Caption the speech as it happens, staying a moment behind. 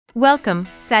Welcome,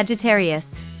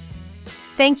 Sagittarius.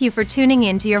 Thank you for tuning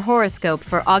in to your horoscope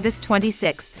for August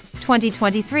 26,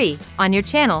 2023, on your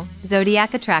channel,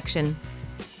 Zodiac Attraction.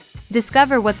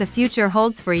 Discover what the future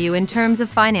holds for you in terms of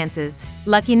finances,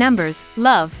 lucky numbers,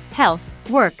 love, health,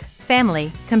 work,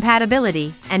 family,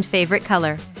 compatibility, and favorite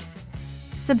color.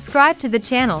 Subscribe to the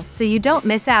channel so you don't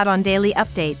miss out on daily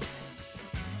updates.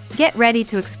 Get ready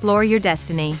to explore your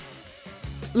destiny.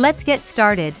 Let's get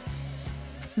started.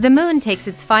 The moon takes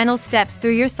its final steps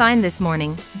through your sign this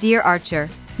morning, dear Archer,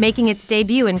 making its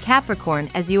debut in Capricorn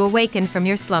as you awaken from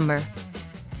your slumber.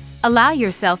 Allow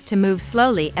yourself to move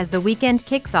slowly as the weekend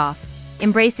kicks off,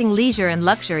 embracing leisure and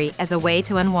luxury as a way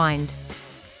to unwind.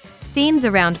 Themes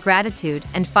around gratitude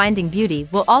and finding beauty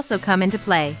will also come into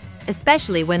play,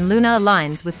 especially when Luna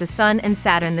aligns with the Sun and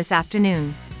Saturn this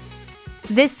afternoon.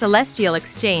 This celestial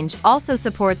exchange also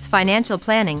supports financial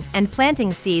planning and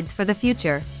planting seeds for the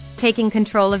future, taking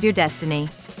control of your destiny.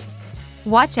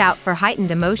 Watch out for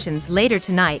heightened emotions later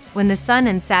tonight when the Sun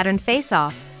and Saturn face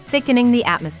off, thickening the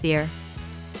atmosphere.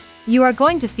 You are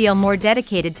going to feel more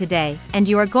dedicated today, and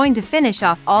you are going to finish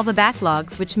off all the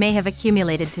backlogs which may have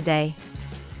accumulated today.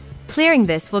 Clearing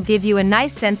this will give you a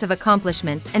nice sense of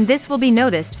accomplishment, and this will be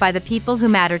noticed by the people who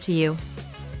matter to you.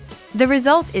 The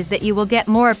result is that you will get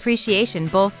more appreciation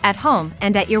both at home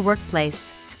and at your workplace.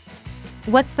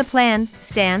 What's the plan,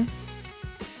 Stan?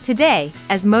 Today,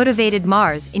 as motivated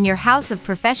Mars in your house of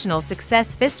professional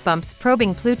success fist bumps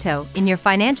probing Pluto in your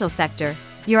financial sector,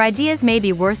 your ideas may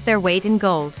be worth their weight in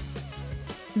gold.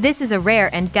 This is a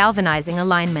rare and galvanizing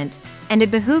alignment, and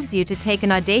it behooves you to take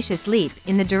an audacious leap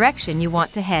in the direction you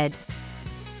want to head.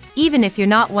 Even if you're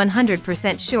not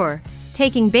 100% sure,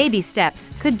 taking baby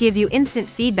steps could give you instant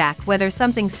feedback whether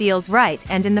something feels right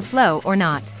and in the flow or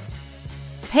not.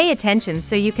 Pay attention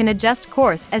so you can adjust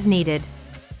course as needed.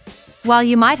 While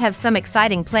you might have some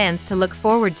exciting plans to look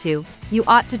forward to, you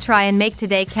ought to try and make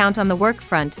today count on the work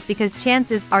front because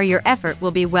chances are your effort will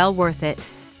be well worth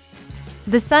it.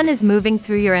 The Sun is moving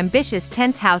through your ambitious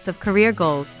 10th house of career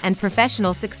goals and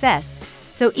professional success,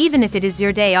 so even if it is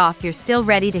your day off, you're still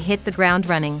ready to hit the ground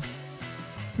running.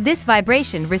 This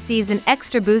vibration receives an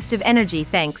extra boost of energy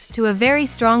thanks to a very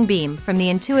strong beam from the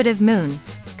intuitive moon,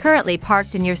 currently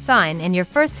parked in your sign and your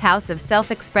first house of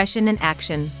self-expression and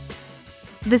action.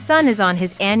 The Sun is on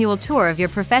his annual tour of your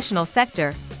professional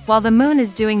sector, while the Moon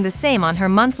is doing the same on her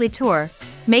monthly tour,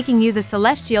 making you the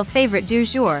celestial favorite du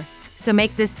jour, so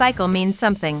make this cycle mean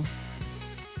something.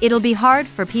 It'll be hard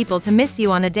for people to miss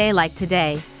you on a day like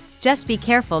today, just be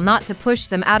careful not to push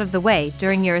them out of the way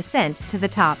during your ascent to the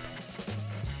top.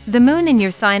 The Moon in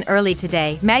your sign early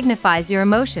today magnifies your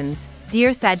emotions,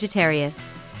 dear Sagittarius,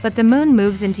 but the Moon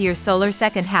moves into your solar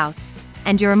second house,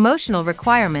 and your emotional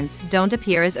requirements don't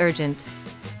appear as urgent.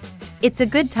 It's a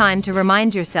good time to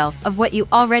remind yourself of what you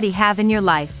already have in your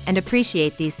life and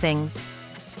appreciate these things.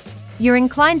 You're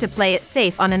inclined to play it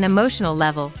safe on an emotional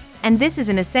level, and this is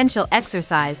an essential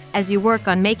exercise as you work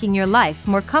on making your life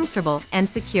more comfortable and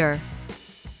secure.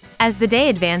 As the day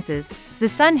advances, the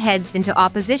Sun heads into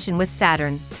opposition with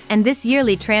Saturn, and this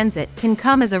yearly transit can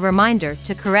come as a reminder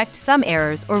to correct some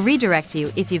errors or redirect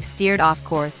you if you've steered off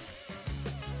course.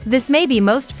 This may be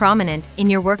most prominent in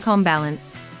your work-home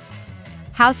balance.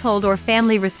 Household or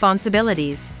family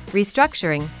responsibilities,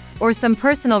 restructuring, or some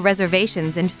personal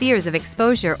reservations and fears of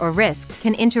exposure or risk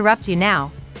can interrupt you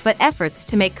now, but efforts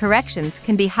to make corrections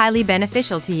can be highly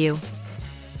beneficial to you.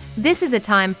 This is a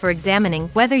time for examining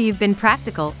whether you've been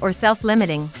practical or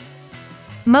self-limiting.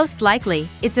 Most likely,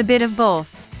 it's a bit of both.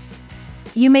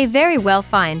 You may very well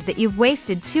find that you've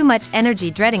wasted too much energy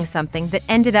dreading something that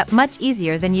ended up much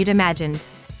easier than you'd imagined.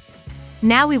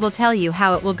 Now we will tell you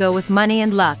how it will go with money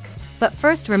and luck. But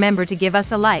first remember to give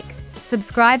us a like,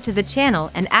 subscribe to the channel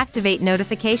and activate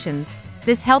notifications.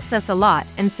 This helps us a lot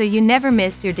and so you never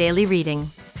miss your daily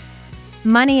reading.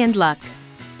 Money and luck.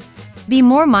 Be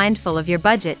more mindful of your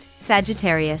budget,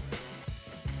 Sagittarius.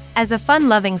 As a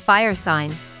fun-loving fire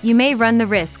sign, you may run the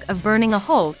risk of burning a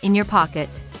hole in your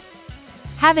pocket.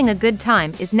 Having a good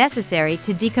time is necessary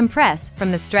to decompress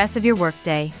from the stress of your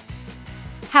workday.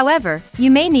 However,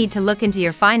 you may need to look into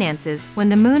your finances when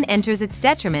the Moon enters its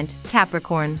detriment,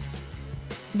 Capricorn.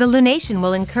 The lunation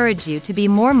will encourage you to be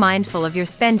more mindful of your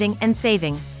spending and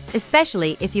saving,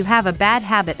 especially if you have a bad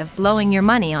habit of blowing your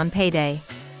money on payday.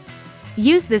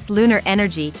 Use this lunar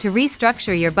energy to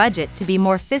restructure your budget to be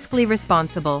more fiscally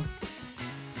responsible.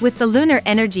 With the lunar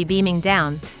energy beaming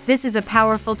down, this is a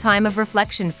powerful time of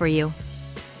reflection for you.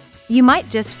 You might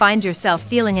just find yourself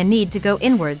feeling a need to go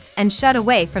inwards and shut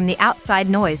away from the outside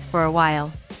noise for a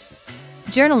while.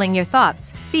 Journaling your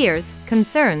thoughts, fears,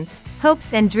 concerns,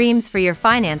 Hopes and dreams for your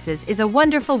finances is a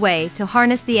wonderful way to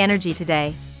harness the energy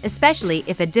today, especially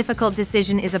if a difficult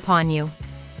decision is upon you.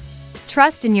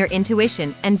 Trust in your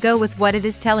intuition and go with what it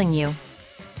is telling you.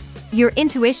 Your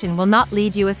intuition will not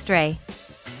lead you astray.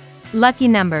 Lucky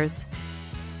numbers.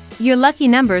 Your lucky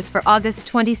numbers for August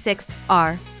 26th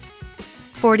are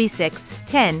 46,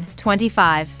 10,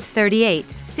 25,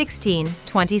 38, 16,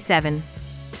 27.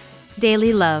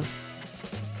 Daily love.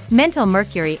 Mental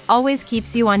Mercury always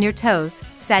keeps you on your toes,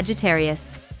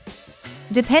 Sagittarius.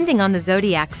 Depending on the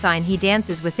zodiac sign he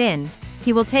dances within,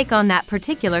 he will take on that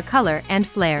particular color and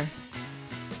flair.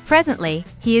 Presently,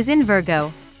 he is in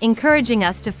Virgo, encouraging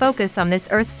us to focus on this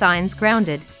earth sign's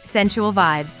grounded, sensual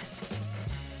vibes.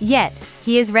 Yet,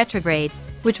 he is retrograde,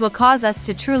 which will cause us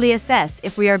to truly assess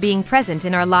if we are being present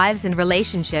in our lives and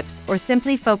relationships or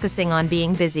simply focusing on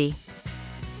being busy.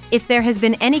 If there has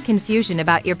been any confusion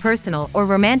about your personal or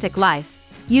romantic life,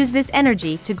 use this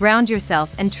energy to ground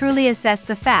yourself and truly assess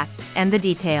the facts and the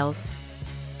details.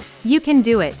 You can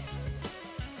do it.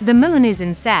 The moon is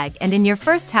in Sag and in your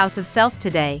first house of self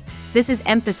today. This is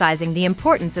emphasizing the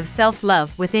importance of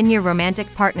self-love within your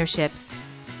romantic partnerships.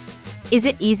 Is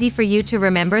it easy for you to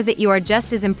remember that you are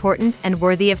just as important and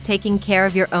worthy of taking care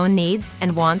of your own needs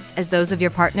and wants as those of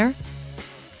your partner?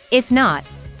 If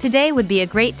not, today would be a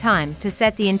great time to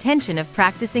set the intention of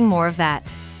practicing more of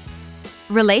that.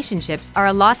 Relationships are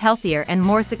a lot healthier and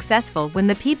more successful when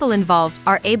the people involved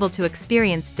are able to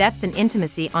experience depth and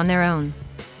intimacy on their own.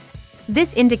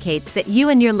 This indicates that you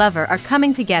and your lover are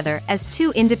coming together as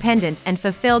two independent and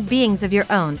fulfilled beings of your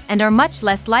own and are much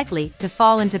less likely to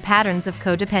fall into patterns of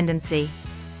codependency.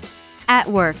 At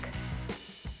work.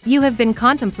 You have been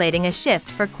contemplating a shift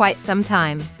for quite some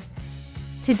time.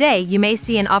 Today you may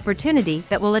see an opportunity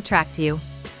that will attract you.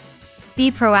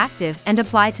 Be proactive and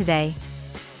apply today.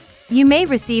 You may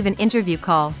receive an interview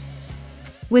call.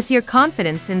 With your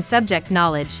confidence and subject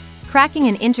knowledge, cracking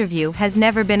an interview has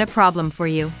never been a problem for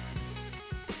you.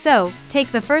 So,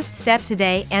 take the first step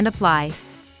today and apply.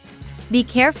 Be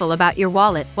careful about your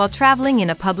wallet while traveling in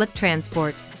a public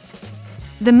transport.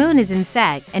 The moon is in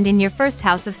Sag and in your first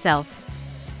house of self.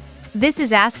 This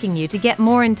is asking you to get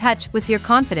more in touch with your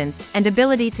confidence and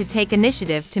ability to take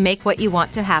initiative to make what you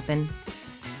want to happen.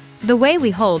 The way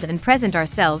we hold and present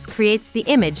ourselves creates the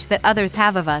image that others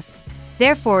have of us.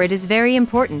 Therefore, it is very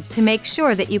important to make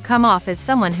sure that you come off as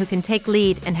someone who can take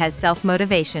lead and has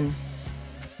self-motivation.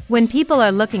 When people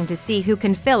are looking to see who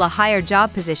can fill a higher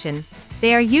job position,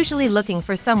 they are usually looking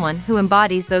for someone who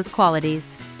embodies those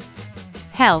qualities.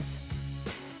 Health.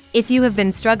 If you have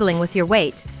been struggling with your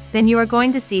weight, then you are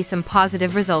going to see some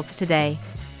positive results today.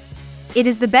 It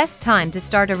is the best time to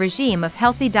start a regime of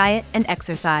healthy diet and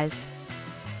exercise.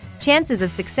 Chances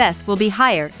of success will be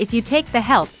higher if you take the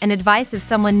help and advice of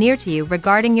someone near to you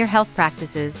regarding your health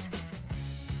practices.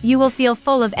 You will feel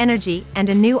full of energy and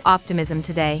a new optimism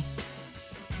today.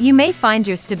 You may find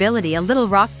your stability a little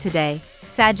rocked today,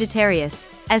 Sagittarius,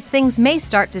 as things may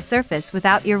start to surface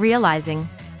without your realizing.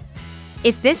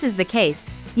 If this is the case,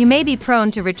 you may be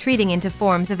prone to retreating into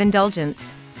forms of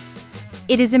indulgence.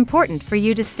 It is important for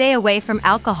you to stay away from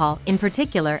alcohol in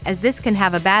particular, as this can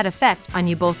have a bad effect on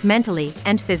you both mentally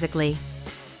and physically.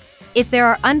 If there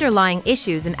are underlying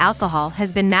issues and alcohol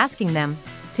has been masking them,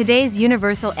 today's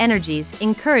universal energies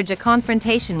encourage a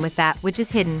confrontation with that which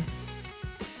is hidden.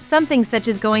 Something such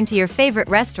as going to your favorite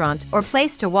restaurant or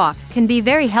place to walk can be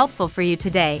very helpful for you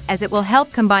today, as it will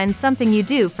help combine something you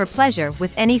do for pleasure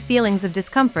with any feelings of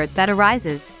discomfort that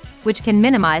arises, which can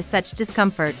minimize such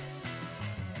discomfort.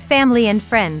 Family and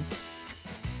friends.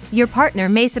 Your partner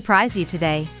may surprise you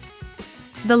today.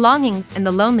 The longings and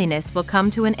the loneliness will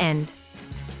come to an end.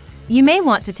 You may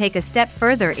want to take a step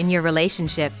further in your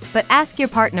relationship, but ask your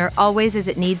partner always, as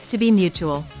it needs to be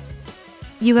mutual.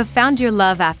 You have found your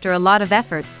love after a lot of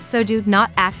efforts, so do not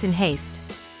act in haste.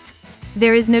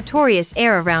 There is notorious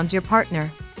air around your partner.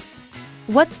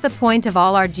 What's the point of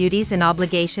all our duties and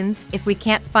obligations if we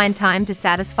can't find time to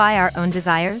satisfy our own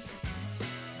desires?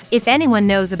 If anyone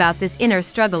knows about this inner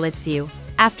struggle, it's you.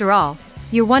 After all,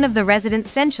 you're one of the resident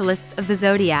sensualists of the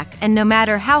zodiac, and no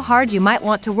matter how hard you might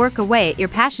want to work away at your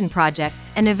passion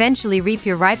projects and eventually reap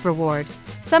your ripe reward,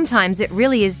 sometimes it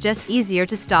really is just easier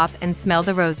to stop and smell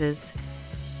the roses.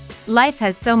 Life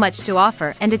has so much to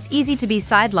offer, and it's easy to be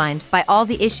sidelined by all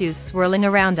the issues swirling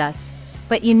around us.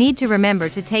 But you need to remember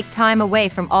to take time away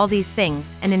from all these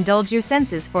things and indulge your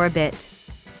senses for a bit.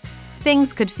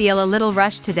 Things could feel a little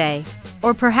rushed today,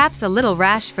 or perhaps a little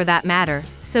rash for that matter,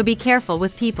 so be careful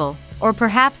with people, or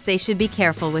perhaps they should be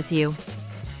careful with you.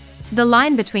 The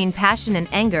line between passion and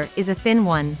anger is a thin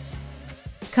one.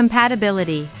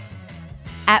 Compatibility.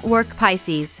 At work,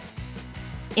 Pisces.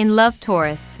 In love,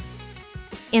 Taurus.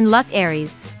 In luck,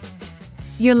 Aries.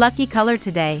 Your lucky color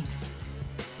today: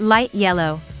 light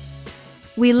yellow.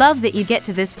 We love that you get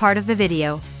to this part of the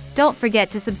video. Don't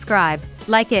forget to subscribe,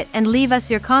 like it, and leave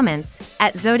us your comments.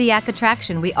 At Zodiac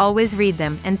Attraction we always read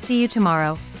them, and see you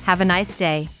tomorrow. Have a nice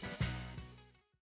day.